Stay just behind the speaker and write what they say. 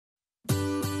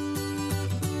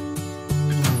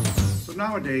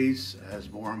nowadays,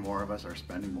 as more and more of us are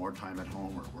spending more time at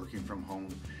home or working from home,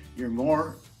 you're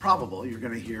more probable you're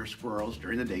going to hear squirrels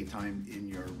during the daytime in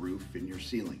your roof, in your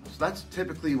ceiling. So that's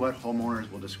typically what homeowners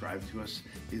will describe to us,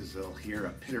 is they'll hear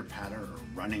a pitter-patter or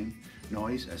running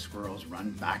noise as squirrels run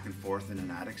back and forth in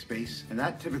an attic space. And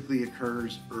that typically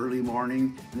occurs early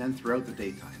morning and then throughout the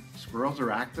daytime. Squirrels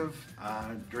are active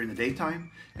during the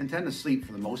daytime and tend to sleep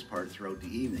for the most part throughout the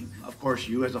evening. Of course,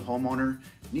 you as a homeowner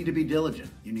need to be diligent.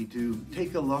 You need to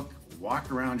take a look,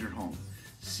 walk around your home.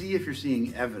 See if you're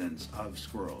seeing evidence of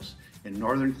squirrels. In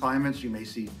northern climates, you may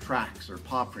see tracks or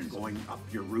paw prints going up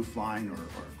your roof line or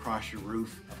across your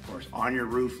roof. Of course, on your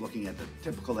roof, looking at the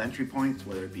typical entry points,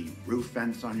 whether it be roof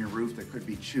vents on your roof that could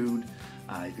be chewed.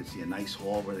 You could see a nice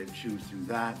hole where they've chewed through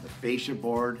that. The fascia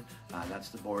board, that's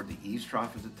the board the eaves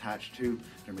trough is attached to.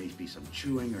 There may be some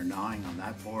chewing or gnawing on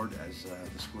that board as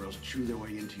the squirrels chew their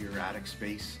way into your attic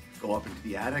space. Go up into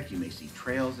the attic, you may see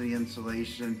trails in the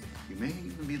insulation. You may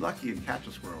even be lucky and catch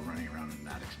a squirrel running around in an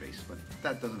attic space, but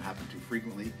that doesn't happen too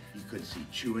frequently. You could see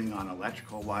chewing on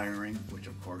electrical wiring, which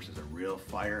of course is a real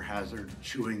fire hazard.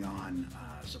 Chewing on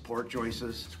support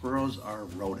joists. Squirrels are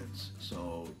rodents,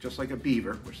 so just like a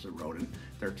beaver, which is a rodent,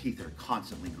 their teeth are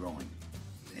constantly growing.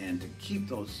 And to keep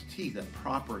those teeth at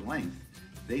proper length,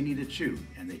 they need to chew,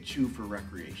 and they chew for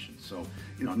recreation. So,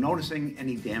 noticing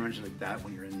any damage like that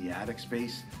when you're in the attic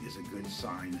space is a good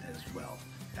sign as well.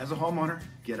 As a homeowner,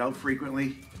 get out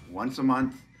frequently, once a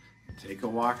month, take a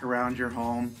walk around your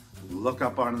home, look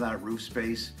up onto that roof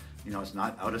space. It's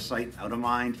not out of sight, out of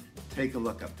mind. Take a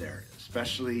look up there,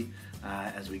 especially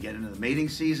as we get into the mating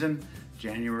season,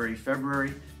 January,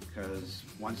 February, because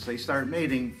once they start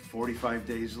mating, 45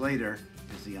 days later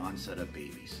is the onset of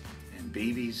babies. And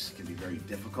babies can be very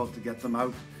difficult to get them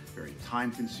out, very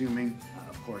time consuming,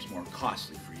 of course more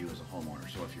costly for you as a homeowner.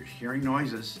 So if you're hearing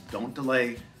noises, don't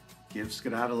delay, give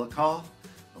Skedaddle a call.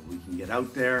 We can get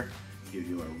out there, give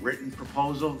you a written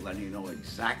proposal, letting you know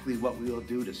exactly what we will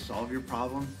do to solve your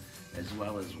problem, as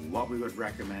well as what we would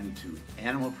recommend to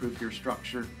animal-proof your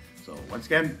structure. So once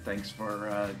again, thanks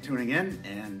for tuning in,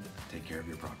 and take care of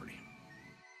your property.